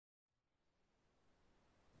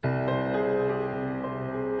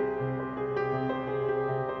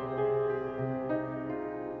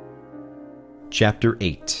Chapter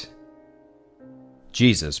 8.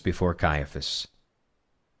 Jesus before Caiaphas.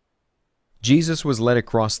 Jesus was led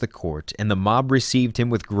across the court, and the mob received him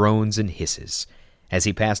with groans and hisses. As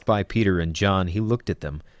he passed by Peter and John, he looked at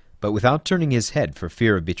them, but without turning his head for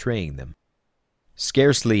fear of betraying them.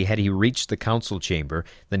 Scarcely had he reached the council chamber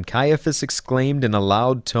than Caiaphas exclaimed in a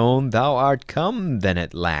loud tone, "Thou art come, then,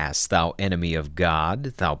 at last, thou enemy of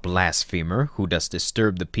God, thou blasphemer, who dost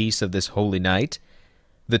disturb the peace of this holy night."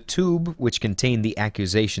 The tube which contained the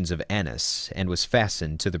accusations of Annas, and was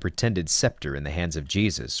fastened to the pretended scepter in the hands of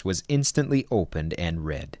Jesus, was instantly opened and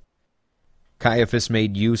read. Caiaphas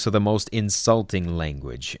made use of the most insulting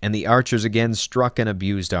language, and the archers again struck and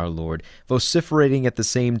abused our Lord, vociferating at the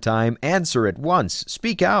same time, "Answer at once!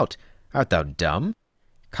 Speak out! Art thou dumb?"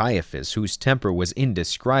 Caiaphas, whose temper was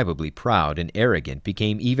indescribably proud and arrogant,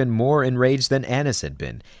 became even more enraged than Annas had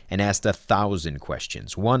been, and asked 1,000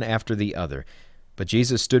 questions, one after the other. But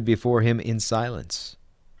Jesus stood before him in silence,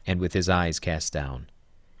 and with his eyes cast down.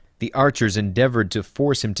 The archers endeavored to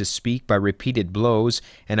force him to speak by repeated blows,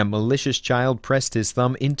 and a malicious child pressed his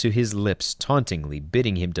thumb into his lips, tauntingly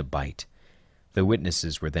bidding him to bite. The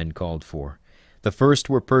witnesses were then called for. The first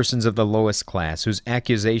were persons of the lowest class, whose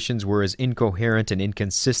accusations were as incoherent and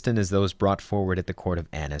inconsistent as those brought forward at the court of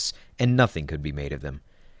Annas, and nothing could be made of them.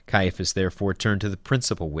 Caiaphas therefore turned to the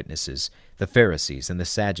principal witnesses, the Pharisees and the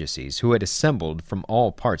Sadducees, who had assembled from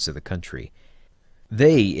all parts of the country.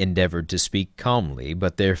 They endeavored to speak calmly,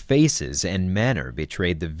 but their faces and manner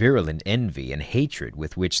betrayed the virulent envy and hatred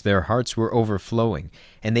with which their hearts were overflowing,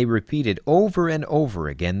 and they repeated over and over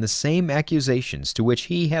again the same accusations to which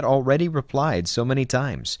he had already replied so many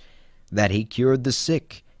times: that he cured the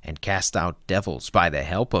sick and cast out devils by the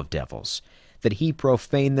help of devils, that he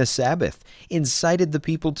profaned the Sabbath, incited the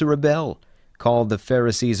people to rebel, called the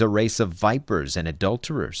Pharisees a race of vipers and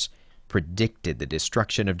adulterers, predicted the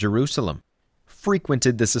destruction of Jerusalem,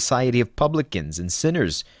 frequented the society of publicans and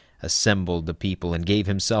sinners, assembled the people and gave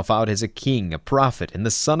himself out as a king, a prophet, and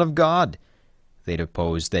the Son of God. They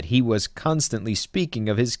deposed that he was constantly speaking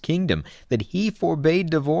of his kingdom, that he forbade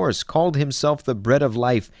divorce, called himself the bread of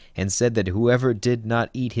life, and said that whoever did not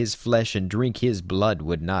eat his flesh and drink his blood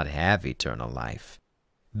would not have eternal life.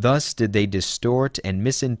 Thus did they distort and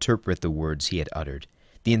misinterpret the words he had uttered,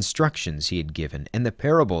 the instructions he had given, and the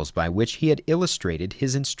parables by which he had illustrated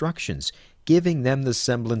his instructions, giving them the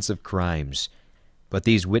semblance of crimes. But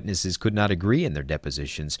these witnesses could not agree in their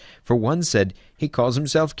depositions, for one said, "He calls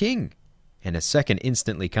himself king," and a second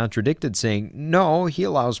instantly contradicted, saying, "No, he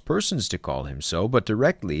allows persons to call him so, but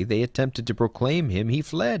directly they attempted to proclaim him, he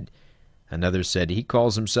fled." Another said, "He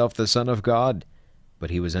calls himself the Son of God," but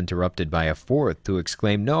he was interrupted by a fourth, who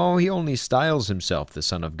exclaimed, "No, he only styles himself the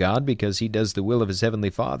Son of God because he does the will of his heavenly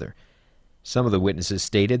Father." Some of the witnesses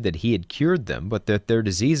stated that he had cured them, but that their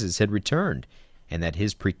diseases had returned, and that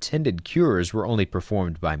his pretended cures were only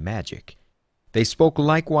performed by magic. They spoke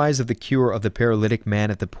likewise of the cure of the paralytic man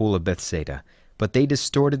at the pool of Bethsaida, but they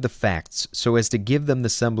distorted the facts so as to give them the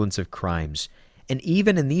semblance of crimes. And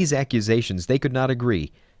even in these accusations they could not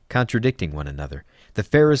agree, contradicting one another. The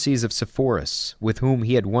Pharisees of Sepphoris, with whom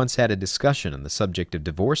he had once had a discussion on the subject of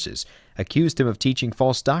divorces, accused him of teaching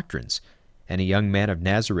false doctrines, and a young man of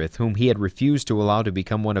Nazareth, whom he had refused to allow to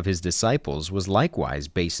become one of his disciples, was likewise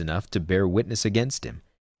base enough to bear witness against him.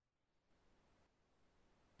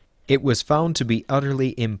 It was found to be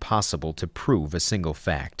utterly impossible to prove a single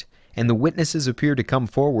fact, and the witnesses appeared to come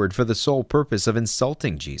forward for the sole purpose of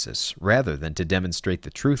insulting Jesus, rather than to demonstrate the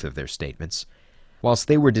truth of their statements. Whilst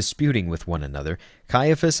they were disputing with one another,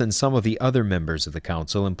 Caiaphas and some of the other members of the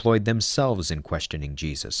council employed themselves in questioning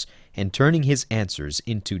Jesus, and turning his answers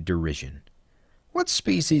into derision. "What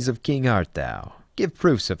species of king art thou? Give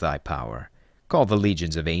proofs of thy power. Call the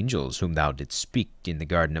legions of angels whom thou didst speak in the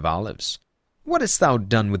garden of Olives. What hast thou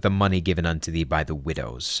done with the money given unto thee by the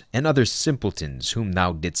widows, and other simpletons whom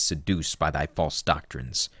thou didst seduce by thy false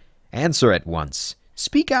doctrines? Answer at once.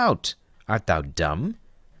 Speak out. Art thou dumb?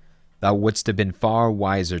 Thou wouldst have been far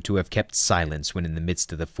wiser to have kept silence when in the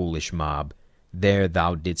midst of the foolish mob. There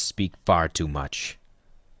thou didst speak far too much."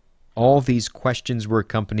 All these questions were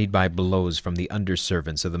accompanied by blows from the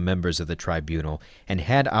underservants of the members of the tribunal, and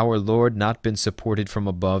had our Lord not been supported from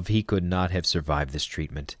above, he could not have survived this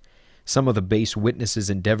treatment. Some of the base witnesses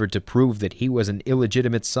endeavored to prove that he was an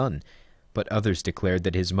illegitimate son, but others declared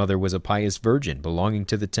that his mother was a pious virgin belonging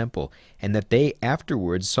to the temple, and that they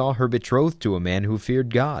afterwards saw her betrothed to a man who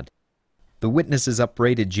feared God. The witnesses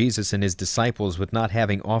upbraided Jesus and his disciples with not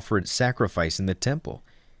having offered sacrifice in the temple.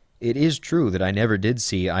 It is true that I never did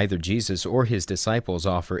see either Jesus or his disciples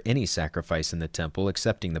offer any sacrifice in the temple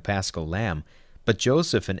excepting the paschal lamb, But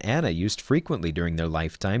Joseph and Anna used frequently during their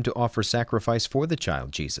lifetime to offer sacrifice for the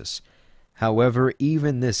child Jesus. However,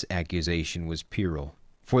 even this accusation was puerile,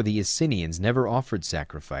 for the Essenians never offered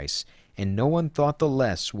sacrifice, and no one thought the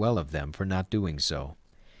less well of them for not doing so.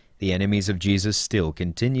 The enemies of Jesus still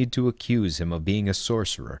continued to accuse him of being a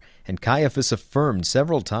sorcerer, and Caiaphas affirmed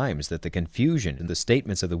several times that the confusion in the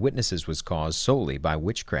statements of the witnesses was caused solely by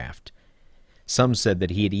witchcraft. Some said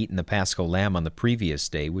that he had eaten the paschal lamb on the previous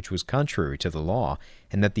day, which was contrary to the law,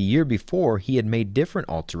 and that the year before he had made different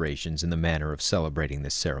alterations in the manner of celebrating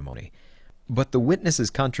this ceremony. But the witnesses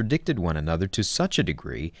contradicted one another to such a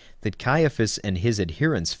degree that Caiaphas and his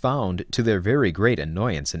adherents found, to their very great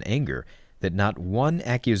annoyance and anger, that not one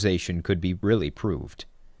accusation could be really proved.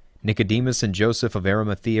 Nicodemus and Joseph of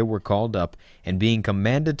Arimathea were called up, and being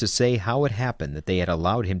commanded to say how it happened that they had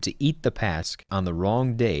allowed him to eat the Pasch on the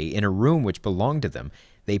wrong day in a room which belonged to them,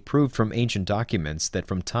 they proved from ancient documents that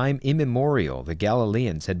from time immemorial the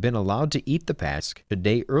Galileans had been allowed to eat the Pasch a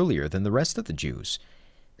day earlier than the rest of the Jews.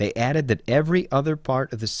 They added that every other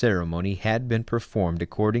part of the ceremony had been performed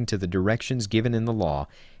according to the directions given in the law,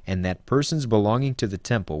 and that persons belonging to the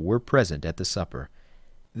temple were present at the supper.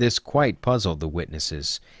 This quite puzzled the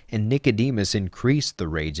witnesses, and Nicodemus increased the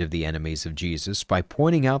rage of the enemies of Jesus by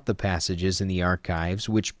pointing out the passages in the archives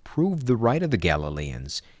which proved the right of the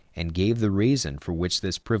Galileans, and gave the reason for which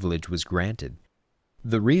this privilege was granted.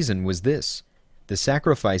 The reason was this: the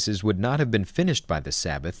sacrifices would not have been finished by the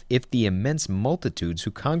Sabbath if the immense multitudes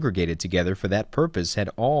who congregated together for that purpose had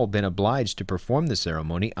all been obliged to perform the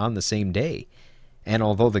ceremony on the same day. And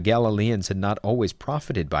although the Galileans had not always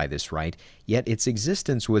profited by this rite, yet its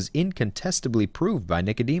existence was incontestably proved by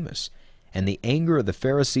Nicodemus, and the anger of the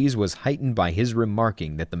Pharisees was heightened by his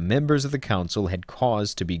remarking that the members of the council had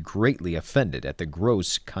cause to be greatly offended at the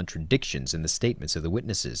gross contradictions in the statements of the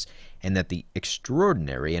witnesses, and that the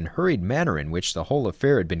extraordinary and hurried manner in which the whole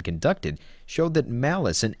affair had been conducted showed that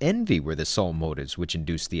malice and envy were the sole motives which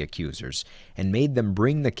induced the accusers, and made them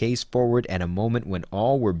bring the case forward at a moment when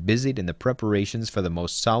all were busied in the preparations for the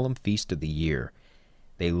most solemn feast of the year.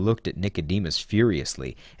 They looked at Nicodemus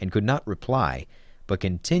furiously, and could not reply, but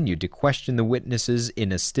continued to question the witnesses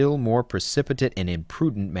in a still more precipitate and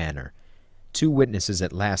imprudent manner. 2 witnesses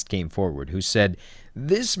at last came forward, who said,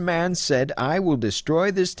 "This man said, 'I will destroy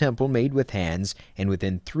this temple made with hands, and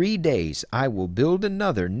within 3 days I will build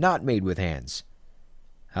another not made with hands.'"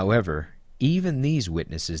 However, even these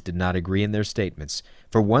witnesses did not agree in their statements,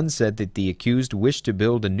 for one said that the accused wished to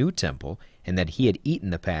build a new temple, and that he had eaten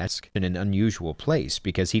the Pasch in an unusual place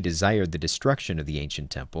because he desired the destruction of the ancient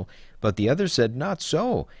temple, but the other said not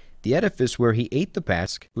so. The edifice where he ate the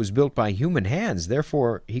Pasch was built by human hands,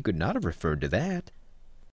 therefore he could not have referred to that.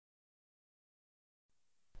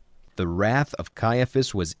 The wrath of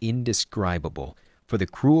Caiaphas was indescribable, for the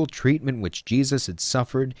cruel treatment which Jesus had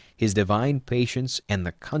suffered, his divine patience, and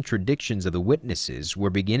the contradictions of the witnesses were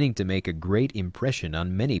beginning to make a great impression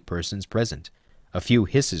on many persons present. A few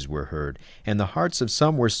hisses were heard, and the hearts of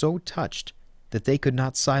some were so touched that they could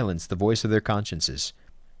not silence the voice of their consciences.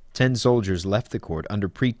 10 soldiers left the court under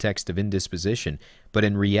pretext of indisposition, but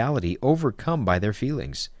in reality overcome by their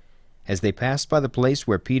feelings. As they passed by the place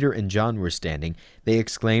where Peter and John were standing, they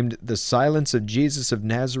exclaimed, "The silence of Jesus of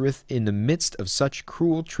Nazareth in the midst of such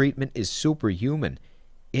cruel treatment is superhuman.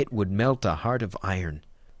 It would melt a heart of iron.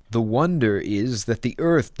 The wonder is that the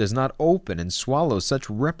earth does not open and swallow such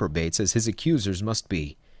reprobates as his accusers must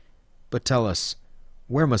be. But tell us,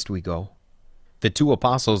 where must we go?" The 2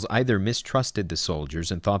 apostles either mistrusted the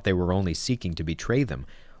soldiers and thought they were only seeking to betray them,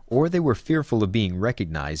 or they were fearful of being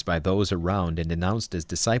recognized by those around and denounced as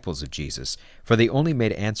disciples of Jesus, for they only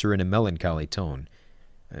made answer in a melancholy tone,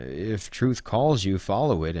 "If truth calls you,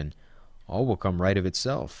 follow it, and all will come right of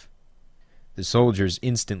itself." The soldiers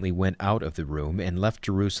instantly went out of the room and left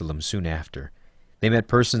Jerusalem soon after. They met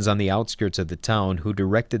persons on the outskirts of the town who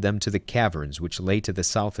directed them to the caverns which lay to the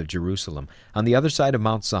south of Jerusalem, on the other side of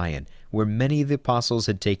Mount Zion, where many of the apostles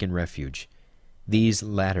had taken refuge. These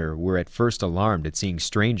latter were at first alarmed at seeing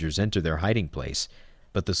strangers enter their hiding place,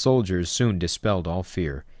 but the soldiers soon dispelled all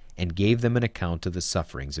fear, and gave them an account of the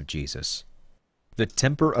sufferings of Jesus. The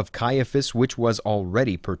temper of Caiaphas, which was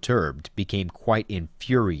already perturbed, became quite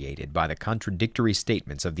infuriated by the contradictory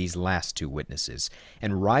statements of these last 2 witnesses,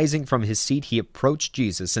 and rising from his seat he approached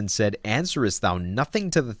Jesus and said, "Answerest thou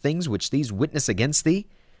nothing to the things which these witness against thee?"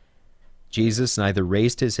 Jesus neither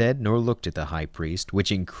raised his head nor looked at the high priest,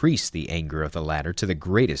 which increased the anger of the latter to the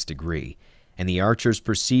greatest degree. And the archers,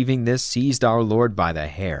 perceiving this, seized our Lord by the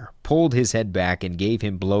hair, pulled his head back, and gave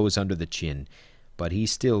him blows under the chin. But he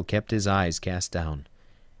still kept his eyes cast down.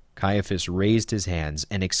 Caiaphas raised his hands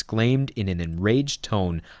and exclaimed in an enraged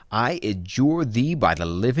tone, "I adjure thee by the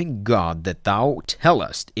living God that thou tell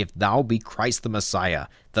us if thou be Christ the Messiah,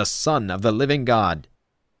 the Son of the living God."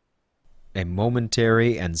 A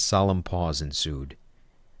momentary and solemn pause ensued.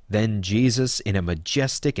 Then Jesus, in a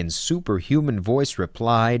majestic and superhuman voice,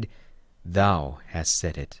 replied, "Thou hast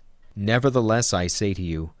said it. Nevertheless I say to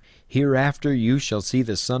you, hereafter you shall see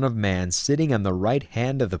the Son of Man sitting on the right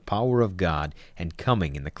hand of the power of God, and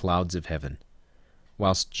coming in the clouds of heaven."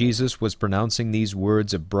 Whilst Jesus was pronouncing these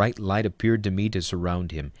words, a bright light appeared to me to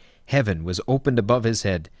surround him. Heaven was opened above his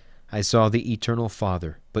head. I saw the eternal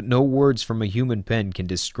Father, but no words from a human pen can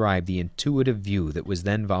describe the intuitive view that was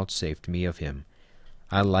then vouchsafed me of him.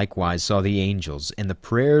 I likewise saw the angels and the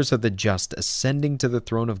prayers of the just ascending to the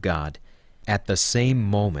throne of God. At the same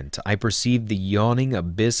moment I perceived the yawning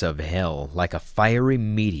abyss of hell like a fiery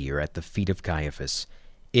meteor at the feet of Caiaphas.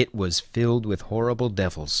 It was filled with horrible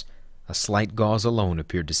devils. A slight gauze alone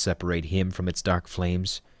appeared to separate him from its dark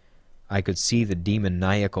flames. I could see the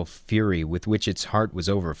demoniacal fury with which its heart was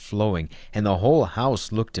overflowing, and the whole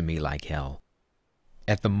house looked to me like hell.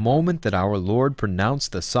 At the moment that our Lord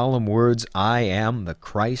pronounced the solemn words, "I am the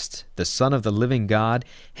Christ, the Son of the living God,"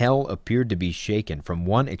 hell appeared to be shaken from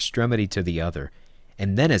one extremity to the other,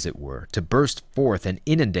 and then, as it were, to burst forth and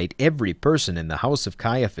inundate every person in the house of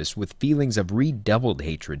Caiaphas with feelings of redoubled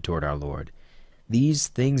hatred toward our Lord. These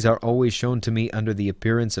things are always shown to me under the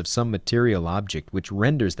appearance of some material object which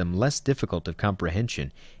renders them less difficult of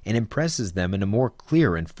comprehension, and impresses them in a more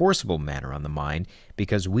clear and forcible manner on the mind,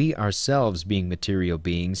 because we ourselves being material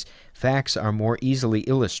beings, facts are more easily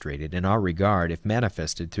illustrated in our regard if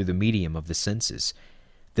manifested through the medium of the senses.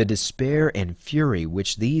 The despair and fury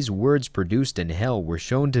which these words produced in hell were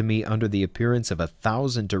shown to me under the appearance of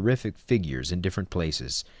 1,000 terrific figures in different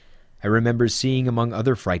places. I remember seeing, among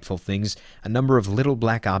other frightful things, a number of little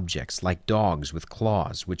black objects, like dogs with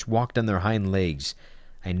claws, which walked on their hind legs.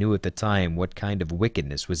 I knew at the time what kind of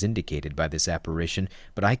wickedness was indicated by this apparition,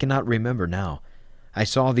 but I cannot remember now. I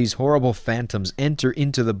saw these horrible phantoms enter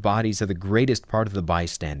into the bodies of the greatest part of the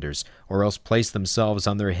bystanders, or else place themselves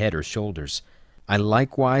on their head or shoulders. I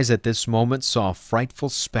likewise at this moment saw frightful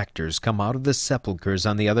spectres come out of the sepulchres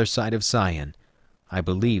on the other side of Sion. I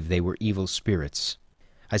believe they were evil spirits.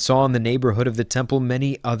 I saw in the neighborhood of the temple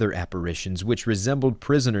many other apparitions which resembled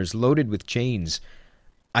prisoners loaded with chains.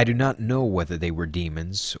 I do not know whether they were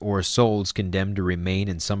demons, or souls condemned to remain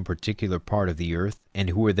in some particular part of the earth, and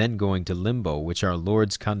who were then going to limbo, which our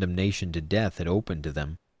Lord's condemnation to death had opened to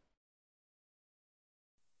them.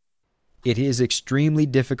 It is extremely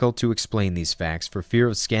difficult to explain these facts for fear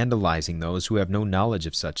of scandalizing those who have no knowledge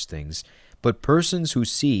of such things, but persons who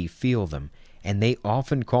see feel them, and they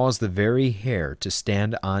often cause the very hair to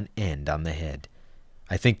stand on end on the head.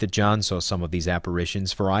 I think that John saw some of these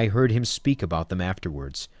apparitions, for I heard him speak about them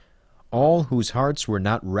afterwards. All whose hearts were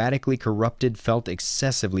not radically corrupted felt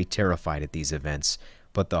excessively terrified at these events,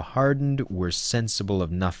 but the hardened were sensible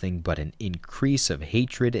of nothing but an increase of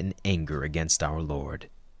hatred and anger against our Lord.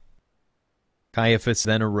 Caiaphas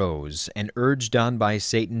then arose, and urged on by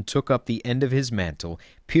Satan, took up the end of his mantle,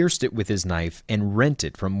 pierced it with his knife, and rent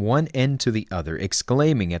it from one end to the other,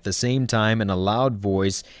 exclaiming at the same time in a loud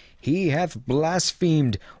voice, "He hath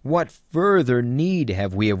blasphemed! What further need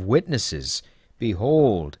have we of witnesses?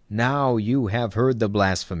 Behold, now you have heard the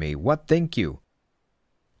blasphemy. What think you?"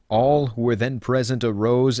 All who were then present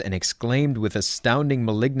arose and exclaimed with astounding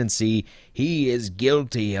malignancy, "He is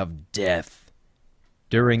guilty of death."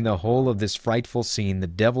 During the whole of this frightful scene, the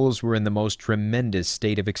devils were in the most tremendous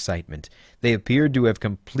state of excitement. They appeared to have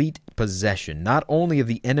complete possession, not only of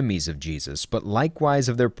the enemies of Jesus, but likewise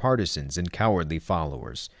of their partisans and cowardly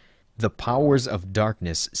followers. The powers of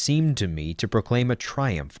darkness seemed to me to proclaim a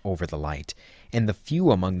triumph over the light, and the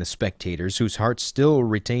few among the spectators whose hearts still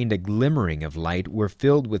retained a glimmering of light were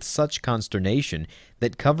filled with such consternation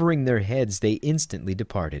that, covering their heads, they instantly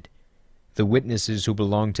departed. The witnesses who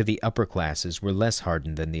belonged to the upper classes were less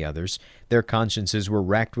hardened than the others. Their consciences were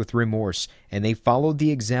racked with remorse, and they followed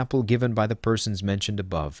the example given by the persons mentioned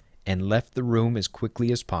above, and left the room as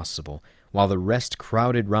quickly as possible, while the rest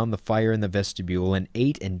crowded round the fire in the vestibule and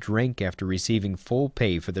ate and drank after receiving full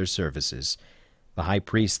pay for their services. The high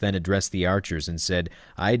priest then addressed the archers and said,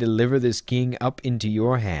 "I deliver this king up into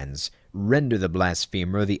your hands. Render the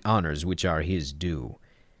blasphemer the honors which are his due."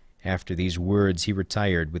 After these words he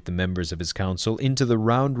retired with the members of his council into the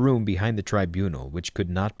round room behind the tribunal, which could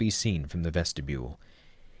not be seen from the vestibule.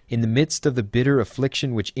 In the midst of the bitter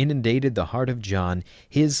affliction which inundated the heart of John,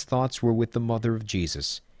 his thoughts were with the mother of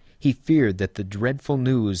Jesus. He feared that the dreadful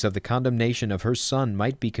news of the condemnation of her son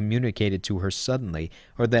might be communicated to her suddenly,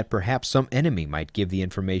 or that perhaps some enemy might give the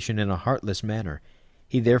information in a heartless manner.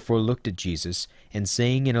 He therefore looked at Jesus, and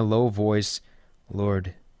saying in a low voice,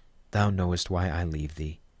 "Lord, thou knowest why I leave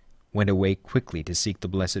thee," went away quickly to seek the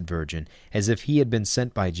Blessed Virgin, as if he had been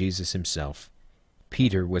sent by Jesus himself.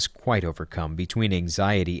 Peter was quite overcome between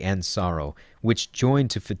anxiety and sorrow, which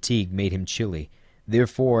joined to fatigue made him chilly.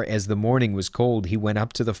 Therefore, as the morning was cold, he went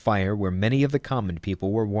up to the fire where many of the common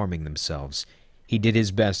people were warming themselves. He did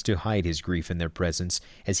his best to hide his grief in their presence,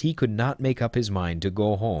 as he could not make up his mind to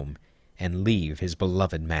go home and leave his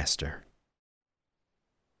beloved Master.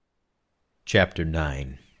 Chapter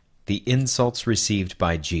 9. The insults received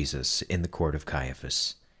by Jesus in the court of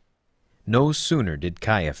Caiaphas. No sooner did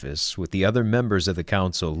Caiaphas, with the other members of the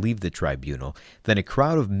council, leave the tribunal than a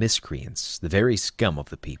crowd of miscreants, the very scum of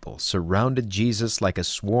the people, surrounded Jesus like a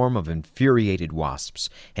swarm of infuriated wasps,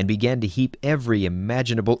 and began to heap every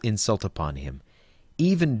imaginable insult upon him.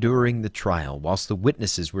 Even during the trial, whilst the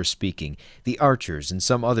witnesses were speaking, the archers and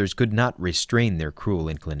some others could not restrain their cruel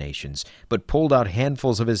inclinations, but pulled out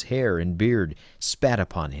handfuls of his hair and beard, spat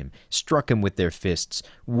upon him, struck him with their fists,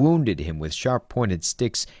 wounded him with sharp-pointed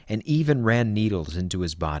sticks, and even ran needles into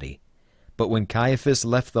his body. But when Caiaphas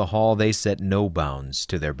left the hall, they set no bounds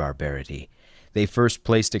to their barbarity. They first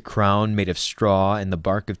placed a crown made of straw and the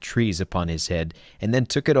bark of trees upon his head, and then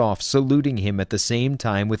took it off, saluting him at the same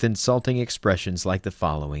time with insulting expressions like the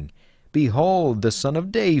following: "Behold, the Son of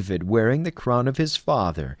David, wearing the crown of his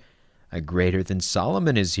father. A greater than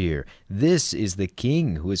Solomon is here. This is the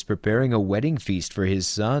king who is preparing a wedding feast for his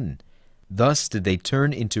son." Thus did they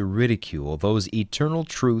turn into ridicule those eternal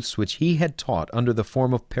truths which he had taught under the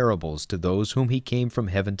form of parables to those whom he came from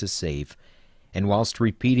heaven to save. And whilst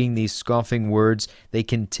repeating these scoffing words, they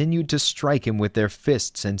continued to strike him with their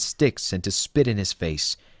fists and sticks and to spit in his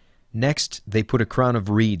face. Next they put a crown of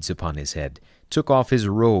reeds upon his head, took off his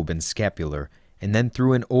robe and scapular, and then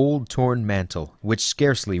threw an old torn mantle, which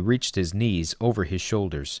scarcely reached his knees, over his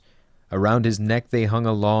shoulders. Around his neck they hung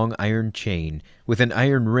a long iron chain, with an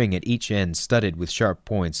iron ring at each end studded with sharp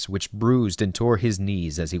points, which bruised and tore his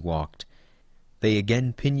knees as he walked. They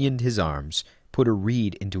again pinioned his arms, put a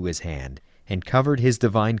reed into his hand, and covered his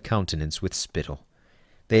divine countenance with spittle.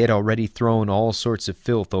 They had already thrown all sorts of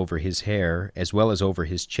filth over his hair, as well as over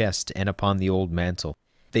his chest and upon the old mantle.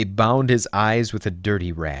 They bound his eyes with a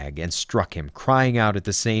dirty rag, and struck him, crying out at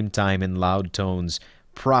the same time in loud tones,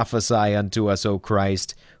 "Prophesy unto us, O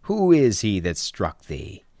Christ, who is he that struck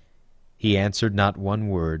thee?" He answered not one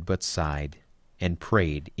word, but sighed, and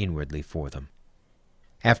prayed inwardly for them.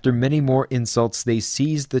 After many more insults, they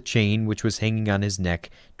seized the chain which was hanging on his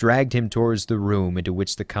neck, dragged him towards the room into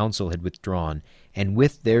which the council had withdrawn, and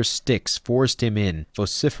with their sticks forced him in,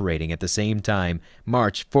 vociferating at the same time,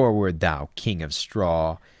 "March forward, thou king of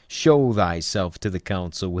straw! Show thyself to the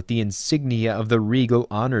council with the insignia of the regal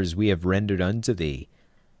honors we have rendered unto thee."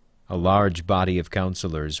 A large body of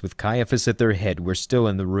councillors, with Caiaphas at their head, were still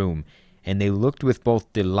in the room, and they looked with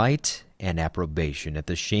both delight and approbation at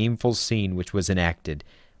the shameful scene which was enacted,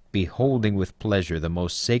 beholding with pleasure the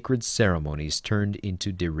most sacred ceremonies turned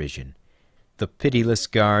into derision. The pitiless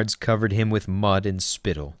guards covered him with mud and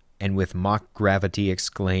spittle, and with mock gravity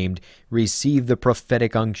exclaimed, "Receive the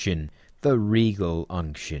prophetic unction, the regal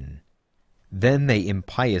unction." Then they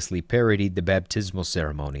impiously parodied the baptismal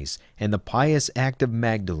ceremonies, and the pious act of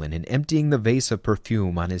Magdalene in emptying the vase of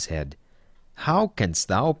perfume on his head. "How canst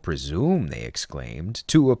thou presume," they exclaimed,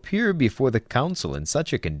 "to appear before the council in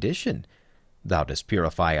such a condition? Thou dost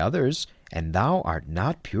purify others, and thou art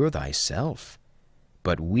not pure thyself.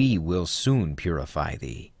 But we will soon purify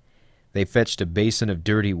thee." They fetched a basin of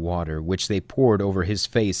dirty water, which they poured over his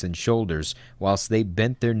face and shoulders, whilst they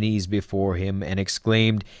bent their knees before him, and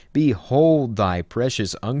exclaimed, "Behold thy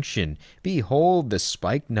precious unction! Behold the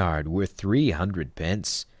spikenard worth 300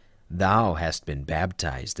 pence! Thou hast been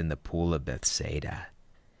baptized in the pool of Bethsaida."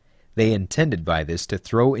 They intended by this to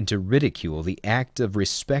throw into ridicule the act of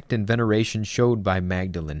respect and veneration showed by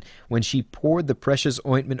Magdalene when she poured the precious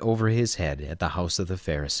ointment over his head at the house of the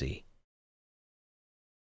Pharisee.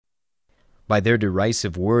 By their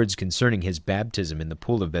derisive words concerning his baptism in the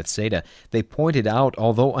pool of Bethsaida, they pointed out,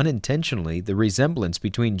 although unintentionally, the resemblance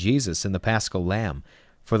between Jesus and the Paschal lamb,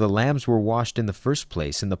 for the lambs were washed in the first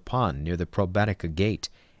place in the pond near the Probatica gate,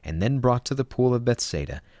 and then brought to the pool of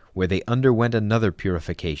Bethsaida, where they underwent another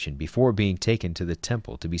purification before being taken to the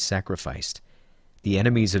temple to be sacrificed. The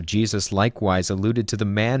enemies of Jesus likewise alluded to the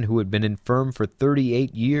man who had been infirm for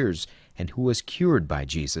 38 years, and who was cured by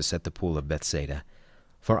Jesus at the pool of Bethsaida.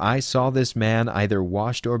 "For I saw this man either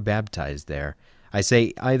washed or baptized there. I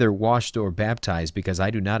say either washed or baptized because I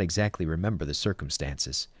do not exactly remember the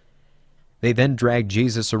circumstances. They then dragged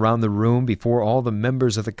Jesus around the room before all the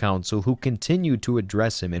members of the council, who continued to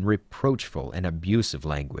address him in reproachful and abusive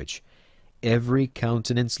language. Every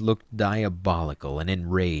countenance looked diabolical and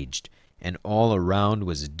enraged, and all around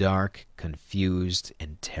was dark, confused,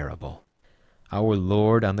 and terrible. Our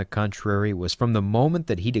Lord, on the contrary, was from the moment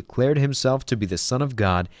that he declared himself to be the Son of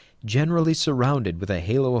God, generally surrounded with a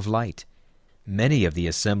halo of light. Many of the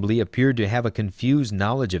assembly appeared to have a confused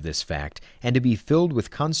knowledge of this fact, and to be filled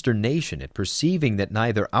with consternation at perceiving that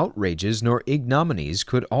neither outrages nor ignominies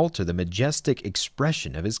could alter the majestic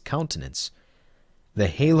expression of his countenance. The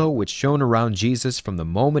halo which shone around Jesus from the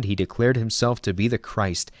moment he declared himself to be the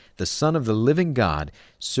Christ, the Son of the living God,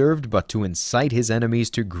 served but to incite his enemies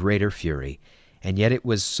to greater fury, and yet it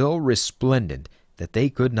was so resplendent that they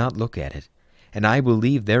could not look at it, and I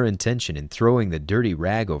believe their intention in throwing the dirty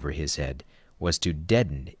rag over his head was to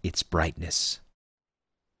deaden its brightness.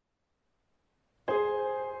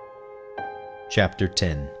 Chapter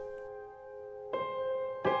 10.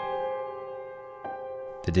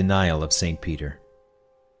 The denial of St. Peter.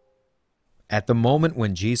 At the moment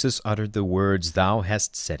when Jesus uttered the words, "Thou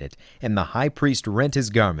hast said it," and the high priest rent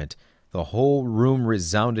his garment, the whole room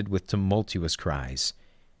resounded with tumultuous cries.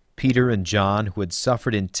 Peter and John, who had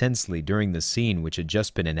suffered intensely during the scene which had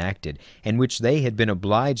just been enacted, and which they had been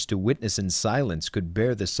obliged to witness in silence, could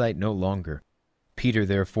bear the sight no longer. Peter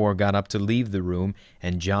therefore got up to leave the room,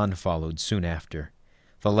 and John followed soon after.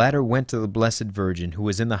 The latter went to the Blessed Virgin, who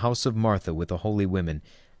was in the house of Martha with the holy women.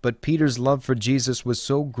 But Peter's love for Jesus was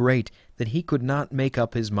so great that he could not make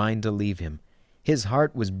up his mind to leave him. His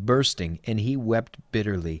heart was bursting, and he wept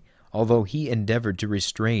bitterly, although he endeavored to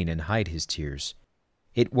restrain and hide his tears.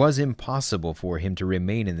 It was impossible for him to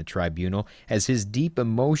remain in the tribunal, as his deep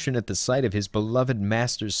emotion at the sight of his beloved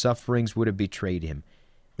Master's sufferings would have betrayed him.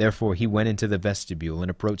 Therefore he went into the vestibule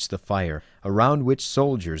and approached the fire, around which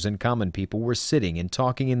soldiers and common people were sitting and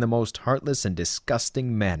talking in the most heartless and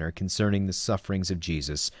disgusting manner concerning the sufferings of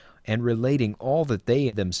Jesus, and relating all that they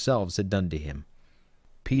themselves had done to him.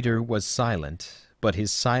 Peter was silent, but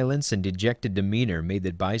his silence and dejected demeanor made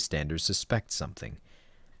the bystanders suspect something.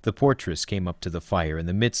 The portress came up to the fire in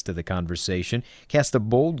the midst of the conversation, cast a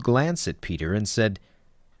bold glance at Peter, and said,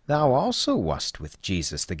 "Thou also wast with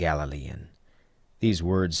Jesus the Galilean." These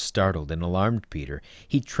words startled and alarmed Peter.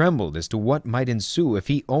 He trembled as to what might ensue if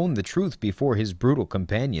he owned the truth before his brutal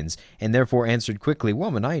companions, and therefore answered quickly,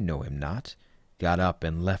 "Woman, I know him not," got up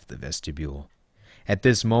and left the vestibule. At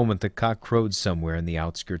this moment the cock crowed somewhere in the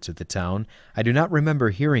outskirts of the town. I do not remember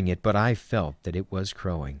hearing it, but I felt that it was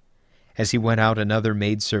crowing. As he went out, another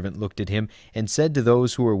maidservant looked at him and said to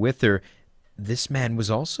those who were with her, "This man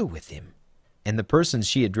was also with him." And the persons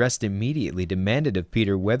she addressed immediately demanded of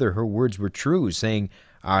Peter whether her words were true, saying,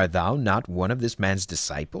 "Art thou not one of this man's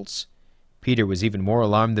disciples?" Peter was even more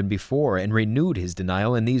alarmed than before, and renewed his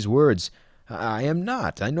denial in these words, "I am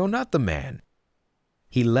not. I know not the man."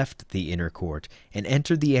 He left the inner court and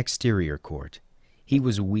entered the exterior court. He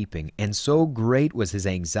was weeping, and so great was his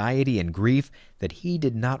anxiety and grief that he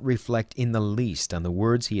did not reflect in the least on the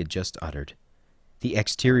words he had just uttered. The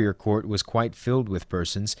exterior court was quite filled with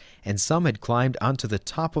persons, and some had climbed onto the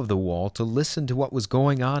top of the wall to listen to what was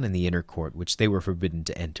going on in the inner court, which they were forbidden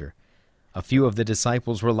to enter. A few of the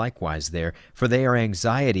disciples were likewise there, for their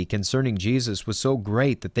anxiety concerning Jesus was so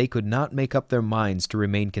great that they could not make up their minds to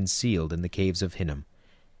remain concealed in the caves of Hinnom.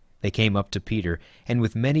 They came up to Peter, and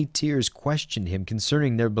with many tears questioned him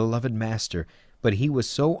concerning their beloved Master, but he was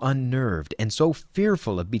so unnerved and so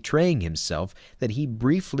fearful of betraying himself that he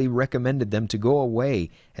briefly recommended them to go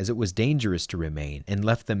away, as it was dangerous to remain, and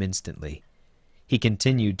left them instantly. He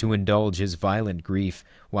continued to indulge his violent grief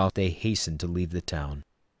while they hastened to leave the town.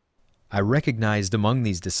 I recognized among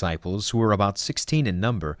these disciples, who were about 16 in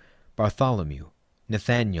number, Bartholomew,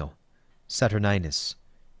 Nathanael, Saturninus,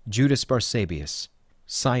 Judas Barsabius,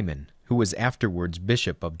 Simon, who was afterwards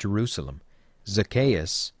bishop of Jerusalem,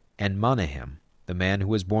 Zacchaeus, and Monahem, the man who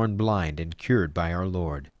was born blind and cured by our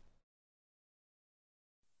Lord.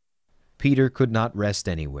 Peter could not rest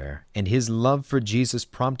anywhere, and his love for Jesus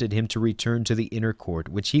prompted him to return to the inner court,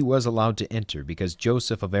 which he was allowed to enter because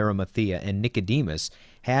Joseph of Arimathea and Nicodemus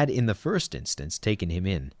had in the first instance taken him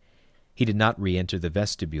in. He did not re-enter the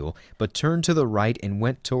vestibule, but turned to the right and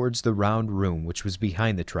went towards the round room which was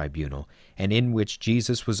behind the tribunal, and in which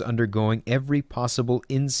Jesus was undergoing every possible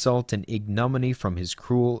insult and ignominy from his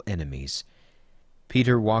cruel enemies.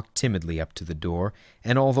 Peter walked timidly up to the door,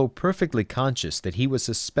 and although perfectly conscious that he was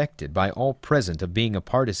suspected by all present of being a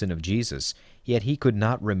partisan of Jesus, yet he could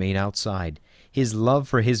not remain outside. His love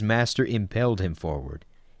for his Master impelled him forward.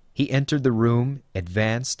 He entered the room,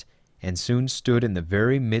 advanced, and soon stood in the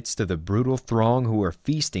very midst of the brutal throng who were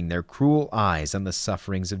feasting their cruel eyes on the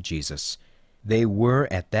sufferings of Jesus. They were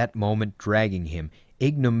at that moment dragging him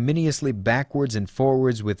ignominiously backwards and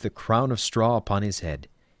forwards with the crown of straw upon his head.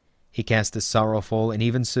 He cast a sorrowful and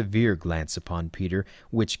even severe glance upon Peter,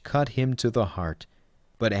 which cut him to the heart.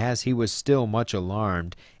 But as he was still much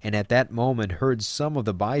alarmed, and at that moment heard some of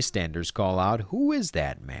the bystanders call out, "Who is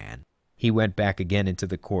that man?" he went back again into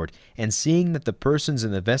the court, and seeing that the persons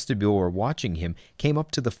in the vestibule were watching him, came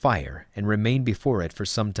up to the fire and remained before it for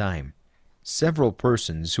some time. Several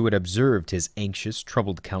persons who had observed his anxious,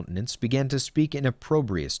 troubled countenance began to speak in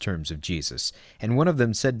opprobrious terms of Jesus, and one of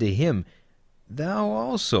them said to him, "Thou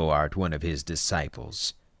also art one of his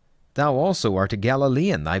disciples. Thou also art a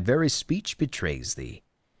Galilean, thy very speech betrays thee."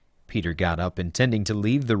 Peter got up, intending to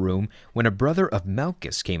leave the room, when a brother of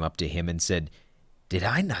Malchus came up to him and said, "Did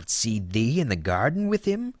I not see thee in the garden with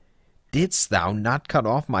him? Didst thou not cut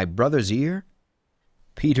off my brother's ear?"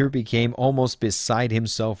 Peter became almost beside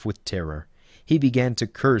himself with terror. He began to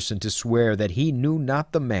curse and to swear that he knew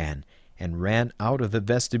not the man, and ran out of the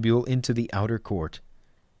vestibule into the outer court.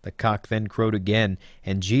 The cock then crowed again,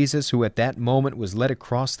 and Jesus, who at that moment was led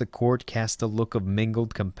across the court, cast a look of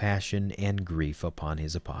mingled compassion and grief upon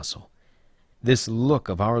his apostle. This look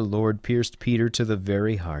of our Lord pierced Peter to the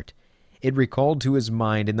very heart. It recalled to his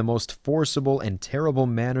mind in the most forcible and terrible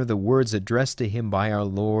manner the words addressed to him by our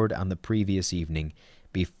Lord on the previous evening,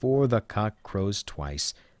 "Before the cock crows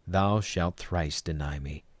twice, thou shalt thrice deny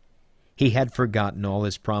me." He had forgotten all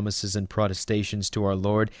his promises and protestations to our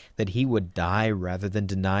Lord that he would die rather than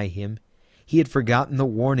deny him. He had forgotten the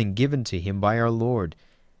warning given to him by our Lord.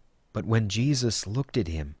 But when Jesus looked at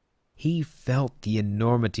him, he felt the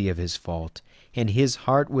enormity of his fault, and his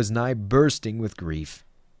heart was nigh bursting with grief.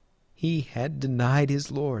 He had denied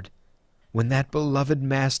his Lord. When that beloved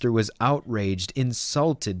Master was outraged,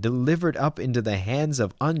 insulted, delivered up into the hands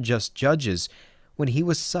of unjust judges, when he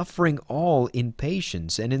was suffering all in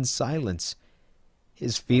patience and in silence.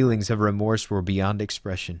 His feelings of remorse were beyond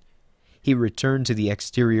expression. He returned to the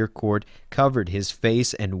exterior court, covered his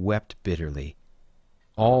face, and wept bitterly.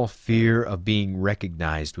 All fear of being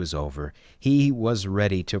recognized was over. He was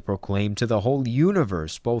ready to proclaim to the whole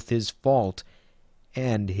universe both his fault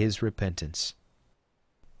and his repentance.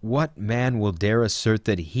 What man will dare assert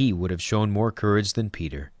that he would have shown more courage than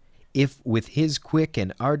Peter? If with his quick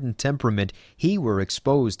and ardent temperament he were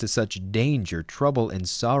exposed to such danger, trouble, and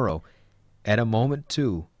sorrow, at a moment,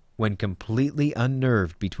 too, when completely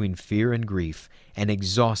unnerved between fear and grief, and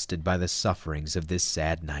exhausted by the sufferings of this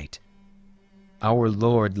sad night. Our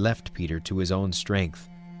Lord left Peter to his own strength,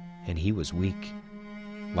 and he was weak.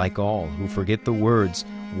 Like all who forget the words,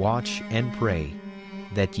 "Watch and pray,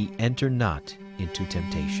 that ye enter not into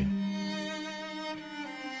temptation."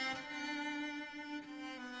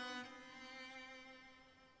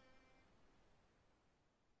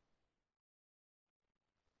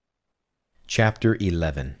 Chapter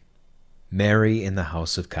 11. Mary in the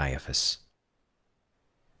house of Caiaphas.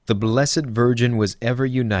 The Blessed Virgin was ever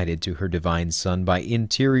united to her divine Son by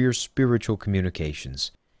interior spiritual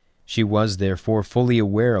communications. She was, therefore, fully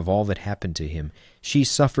aware of all that happened to him. She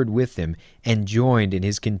suffered with him, and joined in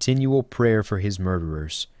his continual prayer for his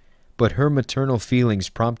murderers. But her maternal feelings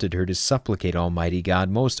prompted her to supplicate Almighty God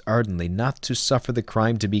most ardently not to suffer the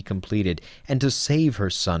crime to be completed, and to save her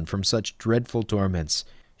Son from such dreadful torments.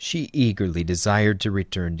 She eagerly desired to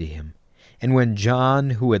return to him. And when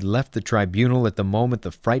John, who had left the tribunal at the moment the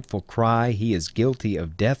frightful cry, "He is guilty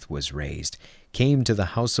of death," was raised, came to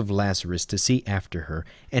the house of Lazarus to see after her,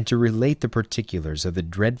 and to relate the particulars of the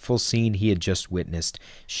dreadful scene he had just witnessed,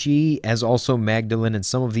 she, as also Magdalene and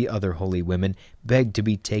some of the other holy women, begged to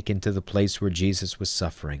be taken to the place where Jesus was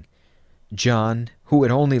suffering. John, who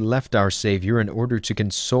had only left our Savior in order to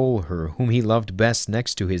console her whom he loved best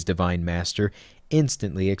next to his divine Master,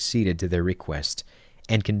 instantly acceded to their request,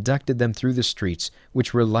 and conducted them through the streets,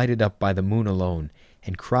 which were lighted up by the moon alone,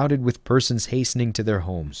 and crowded with persons hastening to their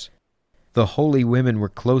homes. The holy women were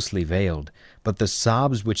closely veiled, but the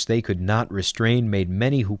sobs which they could not restrain made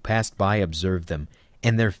many who passed by observe them,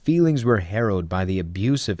 and their feelings were harrowed by the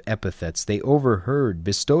abusive epithets they overheard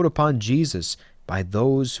bestowed upon Jesus by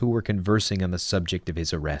those who were conversing on the subject of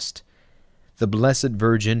his arrest. The Blessed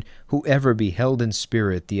Virgin, who ever beheld in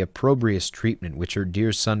spirit the opprobrious treatment which her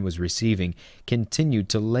dear Son was receiving, continued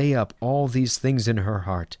to lay up all these things in her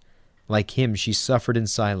heart. Like him, she suffered in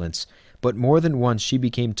silence, but more than once she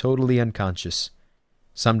became totally unconscious.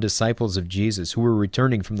 Some disciples of Jesus, who were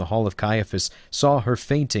returning from the hall of Caiaphas, saw her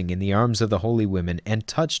fainting in the arms of the holy women, and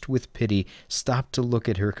touched with pity, stopped to look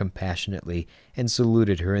at her compassionately, and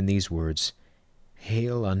saluted her in these words,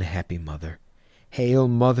 Hail, unhappy mother! Hail,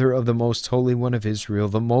 mother of the most holy one of Israel,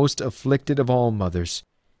 the most afflicted of all mothers!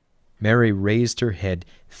 Mary raised her head,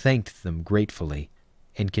 thanked them gratefully,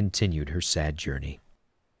 and continued her sad journey.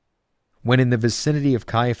 When in the vicinity of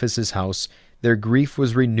Caiaphas's house, their grief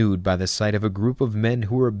was renewed by the sight of a group of men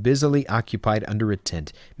who were busily occupied under a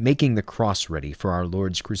tent, making the cross ready for our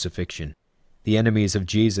Lord's crucifixion. The enemies of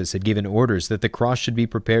Jesus had given orders that the cross should be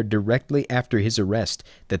prepared directly after his arrest,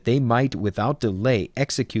 that they might without delay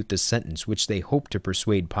execute the sentence which they hoped to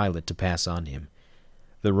persuade Pilate to pass on him.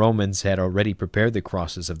 The Romans had already prepared the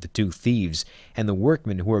crosses of the two thieves, and the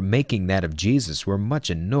workmen who were making that of Jesus were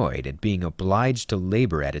much annoyed at being obliged to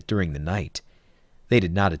labor at it during the night. They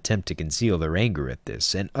did not attempt to conceal their anger at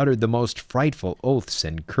this, and uttered the most frightful oaths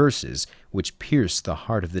and curses which pierced the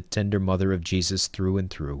heart of the tender mother of Jesus through and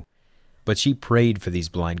through. But she prayed for these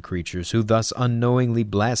blind creatures who thus unknowingly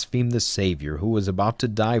blasphemed the Savior who was about to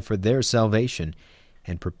die for their salvation,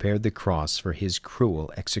 and prepared the cross for his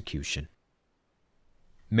cruel execution.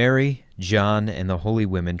 Mary, John, and the holy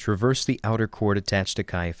women traversed the outer court attached to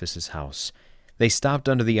Caiaphas's house. They stopped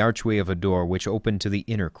under the archway of a door which opened to the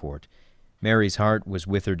inner court. Mary's heart was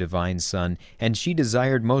with her divine Son, and she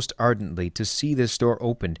desired most ardently to see this door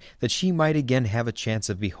opened, that she might again have a chance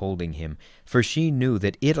of beholding him, for she knew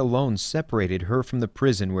that it alone separated her from the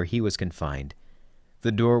prison where he was confined.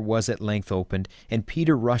 The door was at length opened, and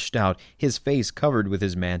Peter rushed out, his face covered with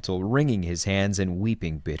his mantle, wringing his hands and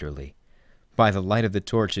weeping bitterly. By the light of the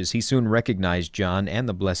torches he soon recognized John and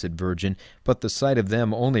the Blessed Virgin, but the sight of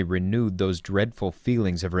them only renewed those dreadful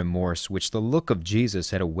feelings of remorse which the look of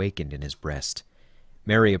Jesus had awakened in his breast.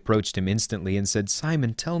 Mary approached him instantly and said,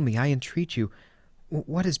 "Simon, tell me, I entreat you,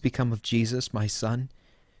 what has become of Jesus, my son?"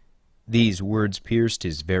 These words pierced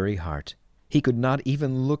his very heart. He could not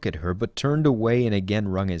even look at her, but turned away and again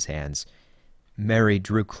wrung his hands. Mary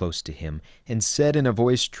drew close to him, and said in a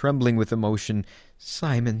voice trembling with emotion,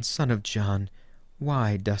 "Simon, son of John,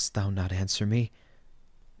 why dost thou not answer me?"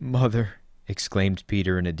 "Mother," exclaimed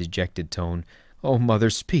Peter in a dejected tone, "O mother,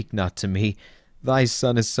 speak not to me. Thy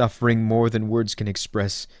son is suffering more than words can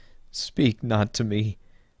express. Speak not to me.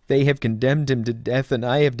 They have condemned him to death, and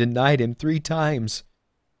I have denied him 3 times.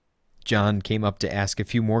 John came up to ask a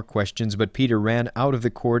few more questions, but Peter ran out of the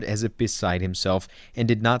court as if beside himself, and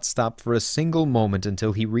did not stop for a single moment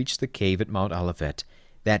until he reached the cave at Mount Olivet,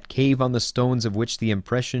 that cave on the stones of which the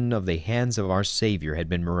impression of the hands of our Savior had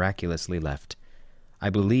been miraculously left. I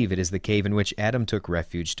believe it is the cave in which Adam took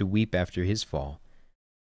refuge to weep after his fall.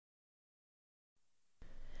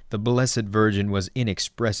 The Blessed Virgin was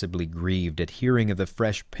inexpressibly grieved at hearing of the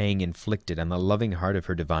fresh pang inflicted on the loving heart of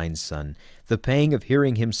her divine Son, the pang of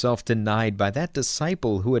hearing himself denied by that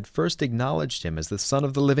disciple who had first acknowledged him as the Son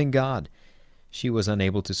of the living God. She was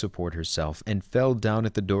unable to support herself, and fell down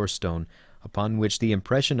at the doorstone, upon which the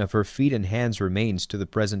impression of her feet and hands remains to the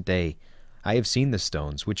present day. I have seen the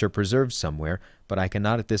stones, which are preserved somewhere, but I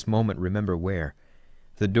cannot at this moment remember where.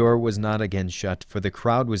 The door was not again shut, for the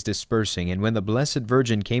crowd was dispersing, and when the Blessed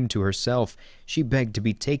Virgin came to herself, she begged to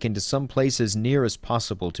be taken to some place as near as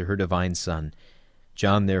possible to her divine Son.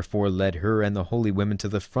 John therefore led her and the holy women to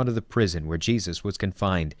the front of the prison where Jesus was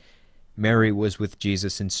confined. Mary was with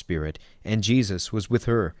Jesus in spirit, and Jesus was with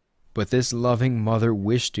her. But this loving mother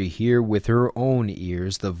wished to hear with her own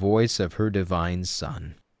ears the voice of her divine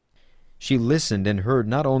Son. She listened and heard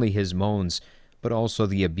not only his moans, but also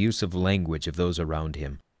the abusive language of those around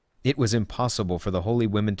him. It was impossible for the holy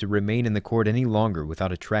women to remain in the court any longer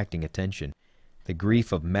without attracting attention. The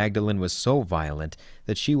grief of Magdalene was so violent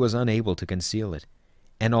that she was unable to conceal it.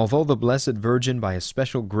 And although the Blessed Virgin, by a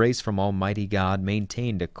special grace from Almighty God,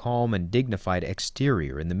 maintained a calm and dignified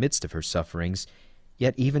exterior in the midst of her sufferings,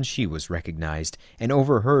 yet even she was recognized, and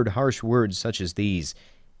overheard harsh words such as these: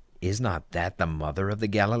 "Is not that the mother of the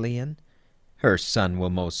Galilean? Her son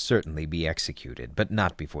will most certainly be executed, but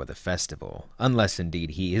not before the festival, unless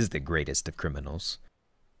indeed he is the greatest of criminals."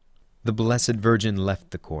 The Blessed Virgin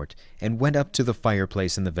left the court, and went up to the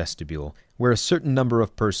fireplace in the vestibule, where a certain number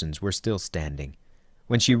of persons were still standing.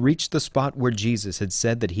 When she reached the spot where Jesus had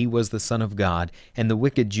said that he was the Son of God, and the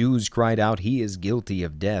wicked Jews cried out, "He is guilty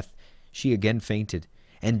of death," she again fainted,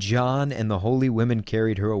 and John and the holy women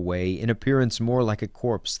carried her away, in appearance more like a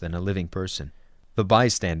corpse than a living person. The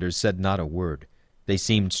bystanders said not a word. They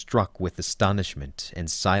seemed struck with astonishment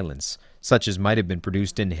and silence, such as might have been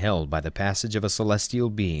produced in hell by the passage of a celestial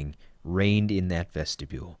being, reigned in that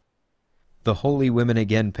vestibule. The holy women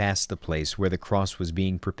again passed the place where the cross was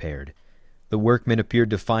being prepared. The workmen appeared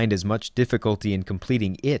to find as much difficulty in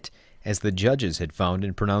completing it as the judges had found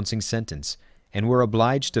in pronouncing sentence, and were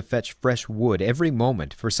obliged to fetch fresh wood every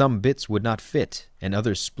moment, for some bits would not fit, and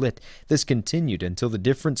others split. This continued until the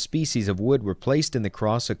different species of wood were placed in the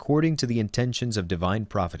cross according to the intentions of divine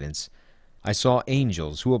providence. I saw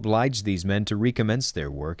angels who obliged these men to recommence their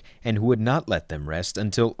work, and who would not let them rest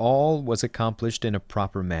until all was accomplished in a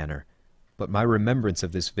proper manner. But my remembrance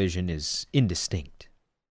of this vision is indistinct.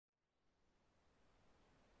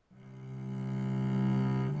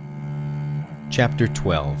 Chapter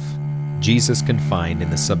 12. Jesus confined in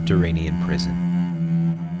the subterranean prison.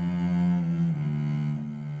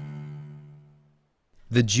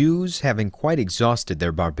 The Jews, having quite exhausted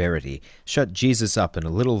their barbarity, shut Jesus up in a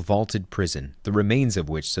little vaulted prison, the remains of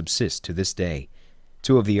which subsist to this day.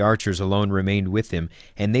 2 of the archers alone remained with him,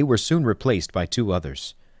 and they were soon replaced by 2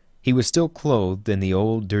 others. He was still clothed in the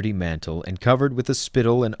old dirty mantle, and covered with the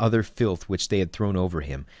spittle and other filth which they had thrown over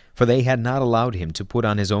him, for they had not allowed him to put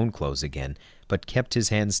on his own clothes again, but kept his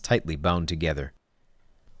hands tightly bound together.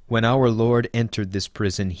 When our Lord entered this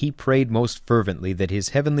prison, he prayed most fervently that his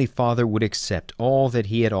heavenly Father would accept all that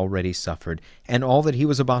he had already suffered, and all that he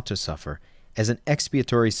was about to suffer, as an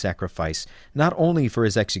expiatory sacrifice, not only for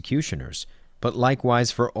his executioners, but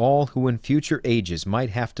likewise for all who in future ages might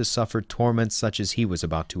have to suffer torments such as he was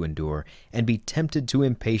about to endure, and be tempted to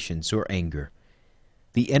impatience or anger.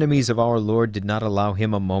 The enemies of our Lord did not allow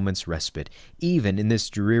him a moment's respite, even in this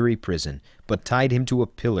dreary prison, but tied him to a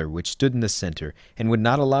pillar which stood in the center, and would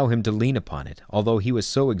not allow him to lean upon it, although he was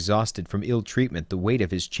so exhausted from ill treatment, the weight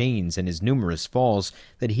of his chains, and his numerous falls,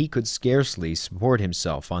 that he could scarcely support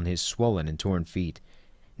himself on his swollen and torn feet.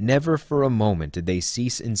 Never for a moment did they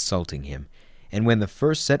cease insulting him, and when the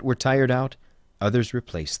first set were tired out, others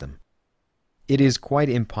replaced them. It is quite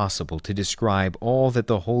impossible to describe all that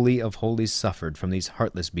the Holy of Holies suffered from these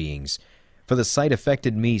heartless beings, for the sight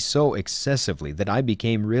affected me so excessively that I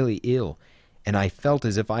became really ill, and I felt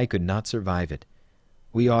as if I could not survive it.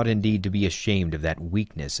 We ought indeed to be ashamed of that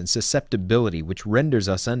weakness and susceptibility which renders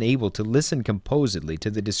us unable to listen composedly to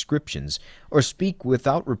the descriptions, or speak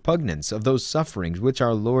without repugnance of those sufferings which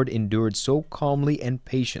our Lord endured so calmly and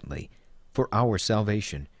patiently for our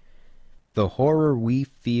salvation. The horror we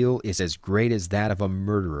feel is as great as that of a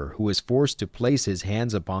murderer who is forced to place his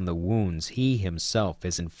hands upon the wounds he himself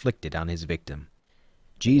has inflicted on his victim.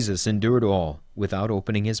 Jesus endured all without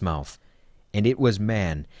opening his mouth, and it was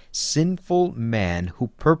man, sinful man, who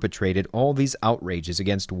perpetrated all these outrages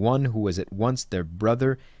against one who was at once their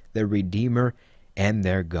brother, their Redeemer, and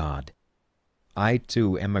their God. I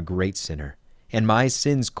too am a great sinner, and my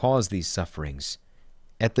sins cause these sufferings.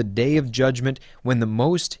 At the day of judgment, when the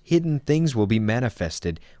most hidden things will be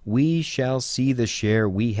manifested, we shall see the share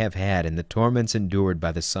we have had in the torments endured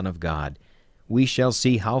by the Son of God. We shall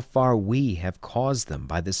see how far we have caused them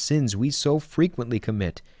by the sins we so frequently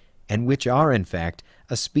commit, and which are, in fact,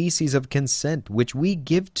 a species of consent which we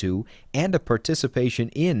give to, and a participation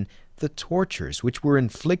in, the tortures which were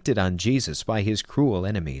inflicted on Jesus by his cruel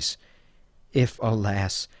enemies. If,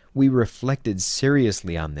 alas, we reflected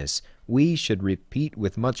seriously on this, we should repeat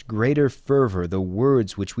with much greater fervor the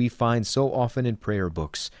words which we find so often in prayer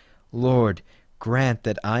books. Lord, grant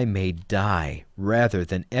that I may die rather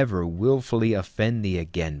than ever wilfully offend thee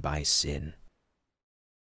again by sin.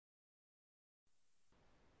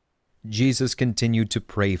 Jesus continued to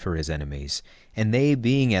pray for his enemies, and they,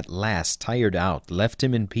 being at last tired out, left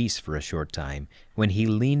him in peace for a short time, when he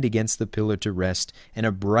leaned against the pillar to rest, and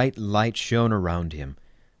a bright light shone around him.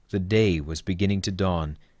 The day was beginning to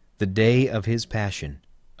dawn, the day of his passion,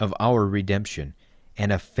 of our redemption,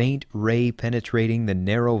 and a faint ray penetrating the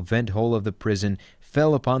narrow vent-hole of the prison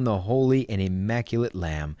fell upon the holy and immaculate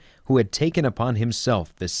Lamb, who had taken upon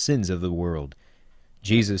himself the sins of the world.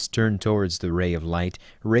 Jesus turned towards the ray of light,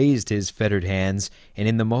 raised his fettered hands, and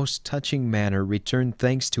in the most touching manner returned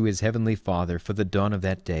thanks to his heavenly Father for the dawn of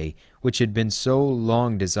that day, which had been so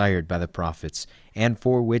long desired by the prophets, and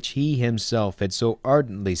for which he himself had so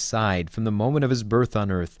ardently sighed from the moment of his birth on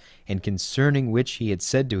earth, and concerning which he had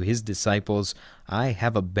said to his disciples, I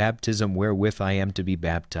have a baptism wherewith I am to be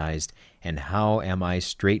baptized, and how am I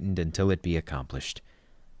straitened until it be accomplished.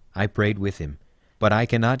 I prayed with him, but I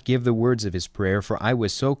cannot give the words of his prayer, for I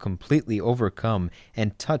was so completely overcome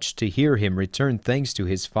and touched to hear him return thanks to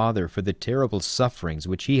his Father for the terrible sufferings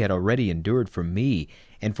which he had already endured for me,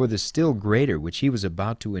 and for the still greater which he was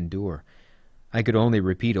about to endure. I could only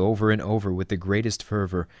repeat over and over with the greatest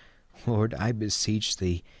fervor, Lord, I beseech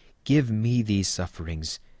thee, give me these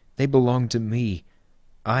sufferings. They belong to me.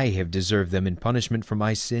 I have deserved them in punishment for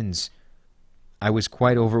my sins. I was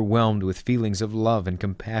quite overwhelmed with feelings of love and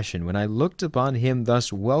compassion when I looked upon him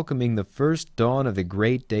thus welcoming the first dawn of the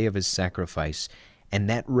great day of his sacrifice, and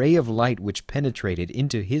that ray of light which penetrated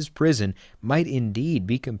into his prison might indeed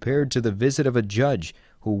be compared to the visit of a judge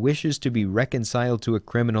who wishes to be reconciled to a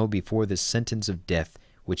criminal before the sentence of death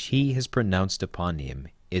which he has pronounced upon him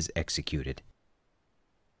is executed.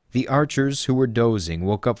 The archers who were dozing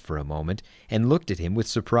woke up for a moment and looked at him with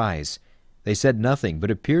surprise. They said nothing,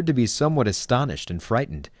 but appeared to be somewhat astonished and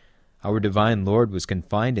frightened. Our divine Lord was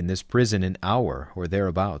confined in this prison an hour or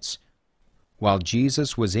thereabouts. While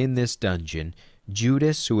Jesus was in this dungeon,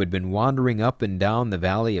 Judas, who had been wandering up and down the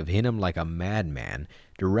valley of Hinnom like a madman,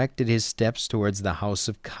 directed his steps towards the house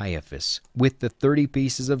of Caiaphas, with the 30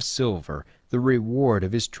 pieces of silver, the reward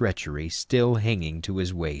of his treachery, still hanging to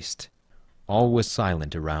his waist. All was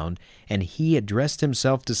silent around, and he addressed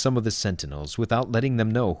himself to some of the sentinels, without letting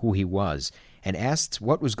them know who he was, and asked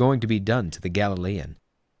what was going to be done to the Galilean.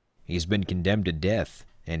 "He's been condemned to death,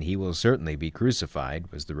 and he will certainly be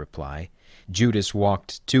crucified," was the reply. Judas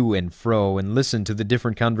walked to and fro and listened to the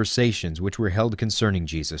different conversations which were held concerning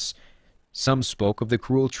Jesus. Some spoke of the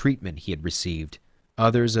cruel treatment he had received,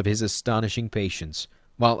 others of his astonishing patience,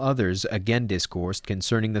 while others again discoursed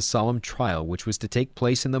concerning the solemn trial which was to take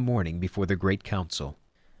place in the morning before the great council.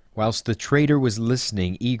 Whilst the traitor was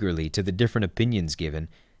listening eagerly to the different opinions given,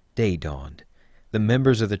 day dawned. The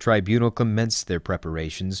members of the tribunal commenced their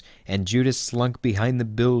preparations, and Judas slunk behind the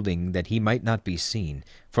building that he might not be seen,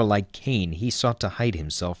 for like Cain he sought to hide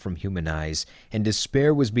himself from human eyes, and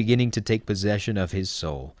despair was beginning to take possession of his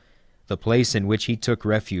soul. The place in which he took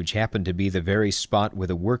refuge happened to be the very spot where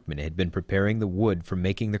the workmen had been preparing the wood for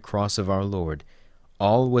making the cross of our Lord.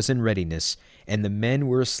 All was in readiness, and the men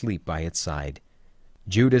were asleep by its side.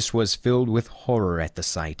 Judas was filled with horror at the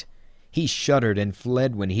sight. He shuddered and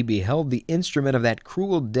fled when he beheld the instrument of that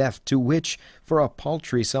cruel death to which, for a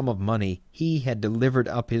paltry sum of money, he had delivered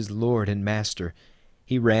up his Lord and Master.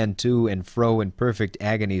 He ran to and fro in perfect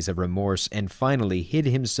agonies of remorse, and finally hid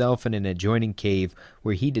himself in an adjoining cave,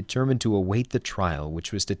 where he determined to await the trial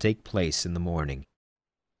which was to take place in the morning.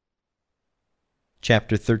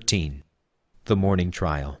 Chapter 13. The Morning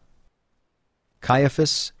Trial.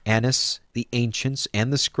 Caiaphas, Annas, the ancients,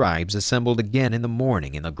 and the scribes assembled again in the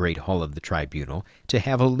morning in the great hall of the tribunal to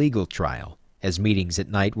have a legal trial, as meetings at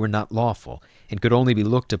night were not lawful, and could only be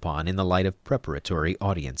looked upon in the light of preparatory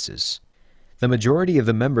audiences. The majority of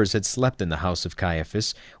the members had slept in the house of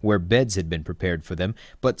Caiaphas, where beds had been prepared for them,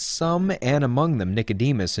 but some, and among them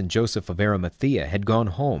Nicodemus and Joseph of Arimathea, had gone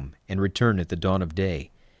home and returned at the dawn of day.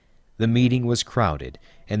 The meeting was crowded,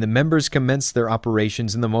 and the members commenced their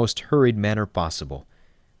operations in the most hurried manner possible.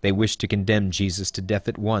 They wished to condemn Jesus to death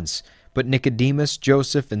at once, but Nicodemus,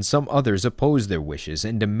 Joseph, and some others opposed their wishes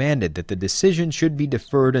and demanded that the decision should be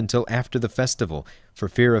deferred until after the festival, for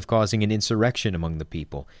fear of causing an insurrection among the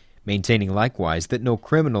people, maintaining likewise that no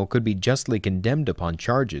criminal could be justly condemned upon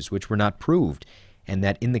charges which were not proved, and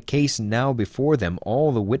that in the case now before them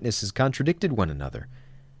all the witnesses contradicted one another.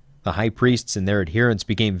 The high priests and their adherents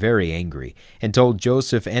became very angry, and told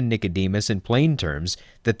Joseph and Nicodemus in plain terms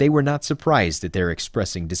that they were not surprised at their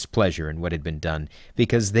expressing displeasure in what had been done,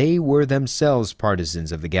 because they were themselves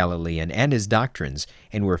partisans of the Galilean and his doctrines,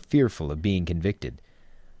 and were fearful of being convicted.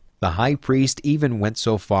 The high priest even went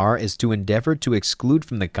so far as to endeavor to exclude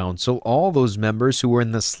from the council all those members who were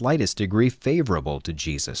in the slightest degree favorable to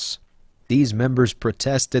Jesus. These members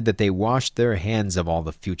protested that they washed their hands of all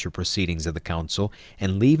the future proceedings of the council,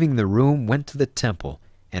 and leaving the room went to the temple,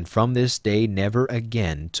 and from this day never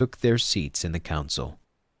again took their seats in the council.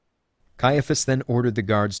 Caiaphas then ordered the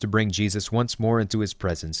guards to bring Jesus once more into his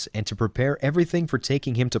presence, and to prepare everything for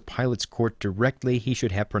taking him to Pilate's court directly he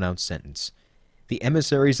should have pronounced sentence. The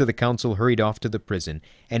emissaries of the council hurried off to the prison,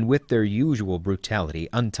 and with their usual brutality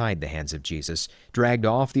untied the hands of Jesus, dragged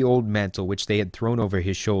off the old mantle which they had thrown over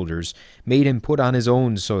his shoulders, made him put on his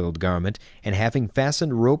own soiled garment, and having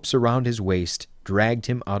fastened ropes around his waist, dragged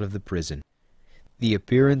him out of the prison. The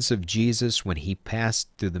appearance of Jesus when he passed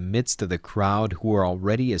through the midst of the crowd who were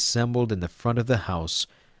already assembled in the front of the house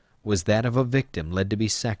was that of a victim led to be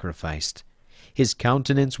sacrificed. His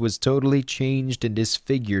countenance was totally changed and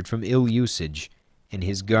disfigured from ill usage, and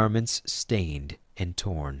his garments stained and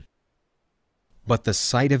torn. But the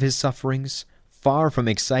sight of his sufferings, far from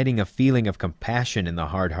exciting a feeling of compassion in the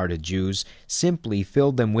hard-hearted Jews, simply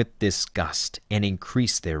filled them with disgust and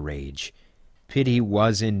increased their rage. Pity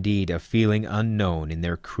was indeed a feeling unknown in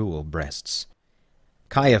their cruel breasts.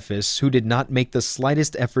 Caiaphas, who did not make the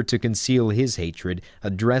slightest effort to conceal his hatred,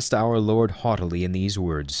 addressed our Lord haughtily in these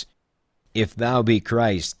words, "If thou be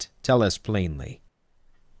Christ, tell us plainly."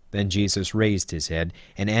 Then Jesus raised his head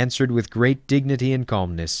and answered with great dignity and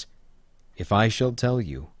calmness, "If I shall tell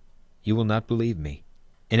you, you will not believe me.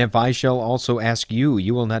 And if I shall also ask you,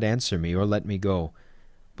 you will not answer me or let me go.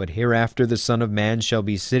 but hereafter the Son of Man shall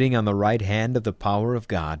be sitting on the right hand of the power of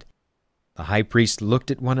God." The high priests looked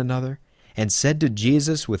at one another, and said to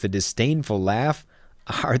Jesus with a disdainful laugh,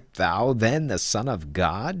 "Art thou then the Son of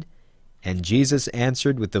God?" And Jesus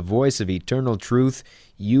answered with the voice of eternal truth,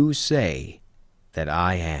 "You say that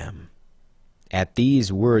I am." At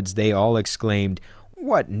these words they all exclaimed,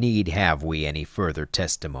 "What need have we any further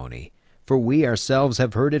testimony? For we ourselves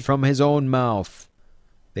have heard it from his own mouth."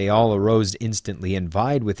 They all arose instantly and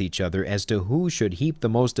vied with each other as to who should heap the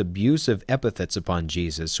most abusive epithets upon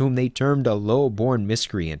Jesus, whom they termed a low-born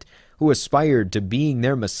miscreant, who aspired to being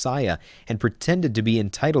their Messiah, and pretended to be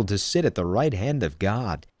entitled to sit at the right hand of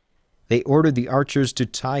God. They ordered the archers to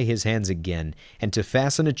tie his hands again, and to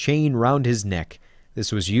fasten a chain round his neck.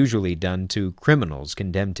 This was usually done to criminals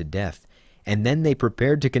condemned to death. And then they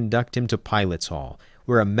prepared to conduct him to Pilate's hall,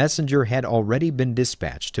 where a messenger had already been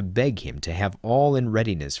dispatched to beg him to have all in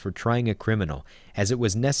readiness for trying a criminal, as it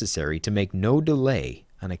was necessary to make no delay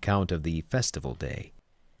on account of the festival day.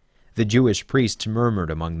 The Jewish priests murmured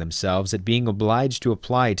among themselves at being obliged to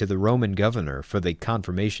apply to the Roman governor for the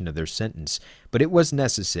confirmation of their sentence, but it was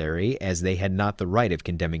necessary, as they had not the right of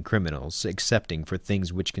condemning criminals, excepting for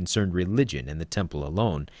things which concerned religion and the temple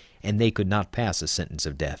alone, and they could not pass a sentence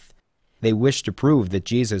of death. They wished to prove that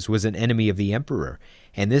Jesus was an enemy of the emperor,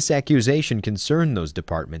 and this accusation concerned those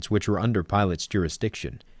departments which were under Pilate's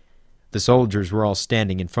jurisdiction. The soldiers were all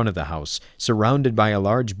standing in front of the house, surrounded by a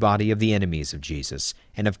large body of the enemies of Jesus,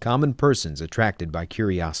 and of common persons attracted by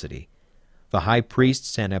curiosity. The high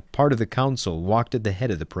priests and a part of the council walked at the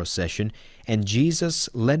head of the procession, and Jesus,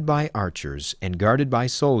 led by archers and guarded by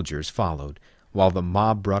soldiers, followed, while the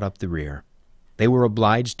mob brought up the rear. They were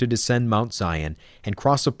obliged to descend Mount Zion and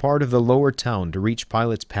cross a part of the lower town to reach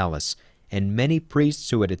Pilate's palace, and many priests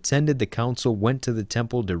who had attended the council went to the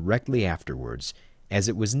temple directly afterwards, as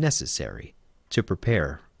it was necessary to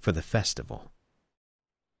prepare for the festival.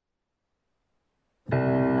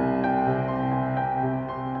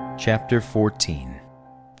 Chapter 14.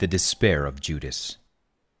 The Despair of Judas.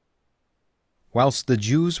 Whilst the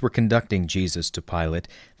Jews were conducting Jesus to Pilate,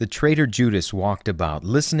 the traitor Judas walked about,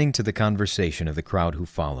 listening to the conversation of the crowd who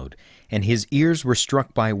followed, and his ears were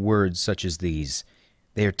struck by words such as these: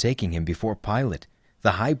 "They are taking him before Pilate.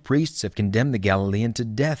 The high priests have condemned the Galilean to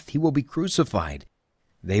death. He will be crucified.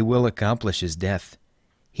 They will accomplish his death.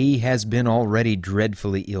 He has been already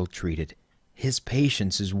dreadfully ill-treated. His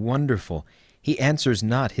patience is wonderful. He answers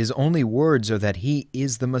not. His only words are that he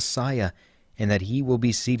is the Messiah, and that he will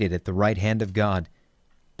be seated at the right hand of God.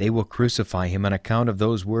 They will crucify him on account of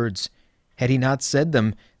those words. Had he not said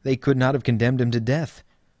them, they could not have condemned him to death.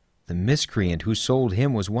 The miscreant who sold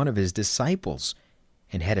him was one of his disciples,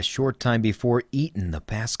 and had a short time before eaten the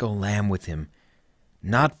Paschal lamb with him.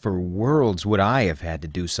 Not for worlds would I have had to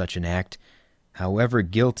do such an act. However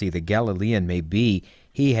guilty the Galilean may be,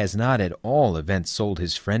 he has not at all events sold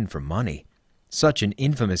his friend for money. Such an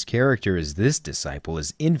infamous character as this disciple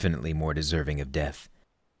is infinitely more deserving of death."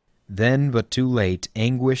 Then, but too late,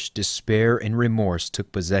 anguish, despair, and remorse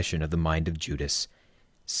took possession of the mind of Judas.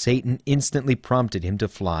 Satan instantly prompted him to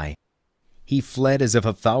fly. He fled as if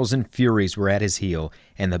 1,000 furies were at his heel,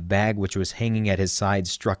 and the bag which was hanging at his side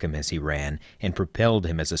struck him as he ran, and propelled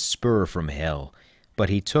him as a spur from hell. But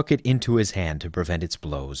he took it into his hand to prevent its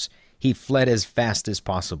blows. He fled as fast as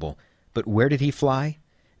possible. But where did he fly?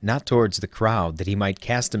 Not towards the crowd, that he might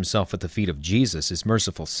cast himself at the feet of Jesus, his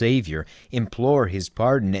merciful Savior, implore his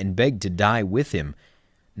pardon, and beg to die with him.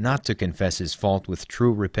 Not to confess his fault with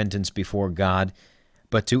true repentance before God,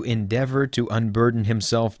 but to endeavor to unburden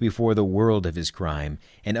himself before the world of his crime,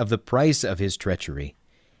 and of the price of his treachery.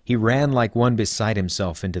 He ran like one beside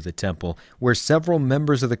himself into the temple, where several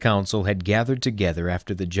members of the council had gathered together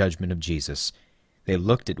after the judgment of Jesus. They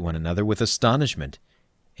looked at one another with astonishment,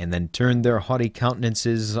 and then turned their haughty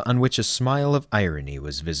countenances, on which a smile of irony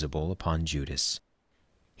was visible, upon Judas.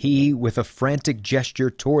 He, with a frantic gesture,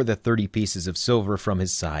 tore the 30 pieces of silver from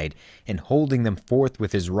his side, and holding them forth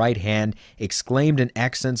with his right hand, exclaimed in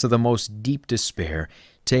accents of the most deep despair,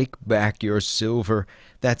 "Take back your silver,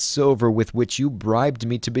 that silver with which you bribed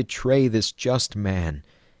me to betray this just man.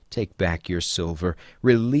 Take back your silver.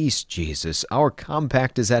 Release Jesus. Our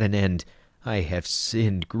compact is at an end. I have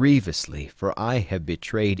sinned grievously, for I have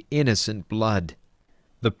betrayed innocent blood."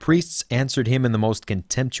 The priests answered him in the most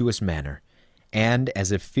contemptuous manner, and,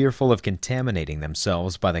 as if fearful of contaminating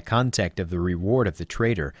themselves by the contact of the reward of the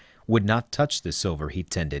traitor, would not touch the silver he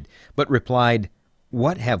tended, but replied,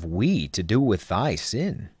 "What have we to do with thy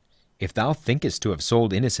sin? If thou thinkest to have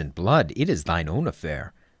sold innocent blood, it is thine own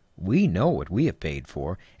affair. We know what we have paid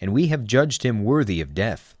for, and we have judged him worthy of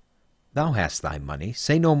death. Thou hast thy money,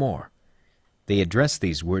 say no more." They addressed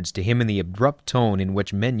these words to him in the abrupt tone in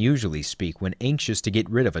which men usually speak when anxious to get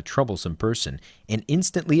rid of a troublesome person, and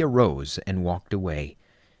instantly arose and walked away.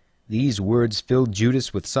 These words filled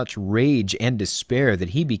Judas with such rage and despair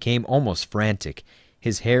that he became almost frantic.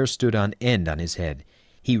 His hair stood on end on his head.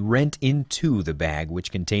 He rent in two the bag which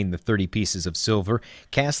contained the 30 pieces of silver,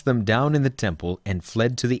 cast them down in the temple, and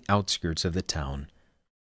fled to the outskirts of the town.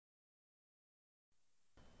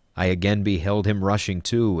 I again beheld him rushing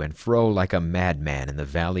to and fro like a madman in the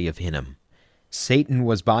valley of Hinnom. Satan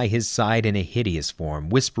was by his side in a hideous form,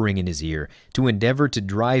 whispering in his ear, to endeavor to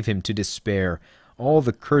drive him to despair, all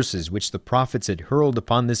the curses which the prophets had hurled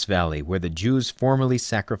upon this valley where the Jews formerly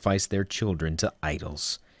sacrificed their children to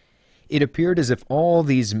idols. It appeared as if all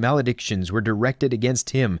these maledictions were directed against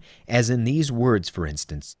him, as in these words, for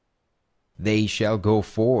instance, "They shall go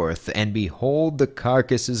forth, and behold the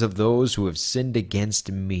carcasses of those who have sinned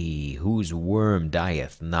against me, whose worm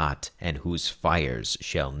dieth not, and whose fires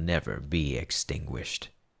shall never be extinguished."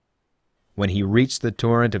 When he reached the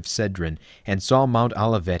torrent of Cedron, and saw Mount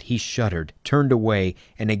Olivet, he shuddered, turned away,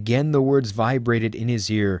 and again the words vibrated in his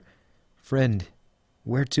ear, "Friend,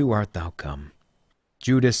 whereto art thou come?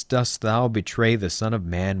 Judas, dost thou betray the Son of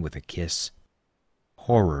Man with a kiss?"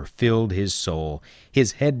 Horror filled his soul.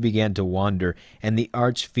 His head began to wander, and the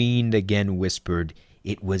arch-fiend again whispered,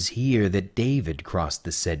 "It was here that David crossed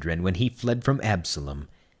the Cedron when he fled from Absalom.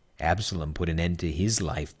 Absalom put an end to his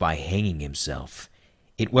life by hanging himself.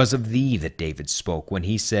 It was of thee that David spoke when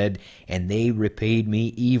he said, 'And they repaid me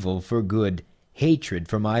evil for good, hatred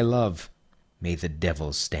for my love.' May the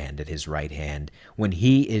devil stand at his right hand. When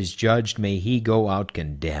he is judged, may he go out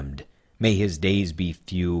condemned. May his days be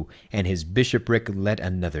few, and his bishopric let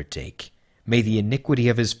another take. May the iniquity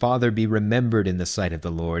of his father be remembered in the sight of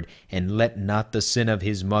the Lord, and let not the sin of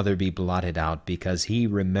his mother be blotted out, because he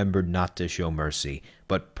remembered not to show mercy,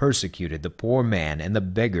 but persecuted the poor man and the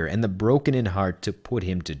beggar and the broken in heart to put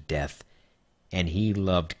him to death. And he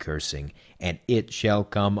loved cursing, and it shall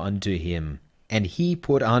come unto him. And he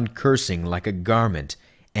put on cursing like a garment,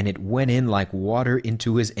 and it went in like water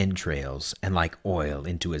into his entrails, and like oil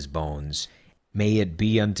into his bones. May it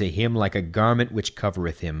be unto him like a garment which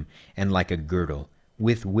covereth him, and like a girdle,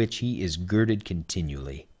 with which he is girded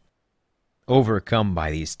continually." Overcome by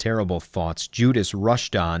these terrible thoughts, Judas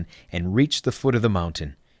rushed on and reached the foot of the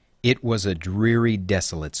mountain. It was a dreary,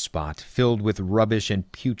 desolate spot, filled with rubbish and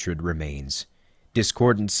putrid remains.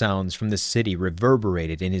 Discordant sounds from the city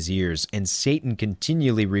reverberated in his ears, and Satan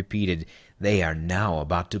continually repeated, "They are now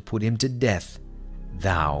about to put him to death.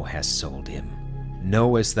 Thou hast sold him.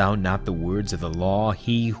 Knowest thou not the words of the law?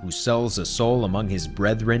 He who sells a soul among his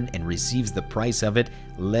brethren and receives the price of it,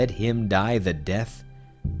 let him die the death.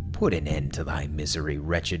 Put an end to thy misery,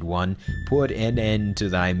 wretched one. Put an end to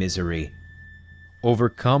thy misery."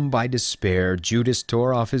 Overcome by despair, Judas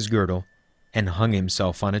tore off his girdle and hung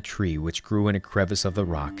himself on a tree which grew in a crevice of the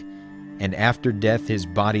rock. And after death his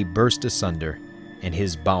body burst asunder, and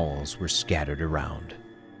his bowels were scattered around.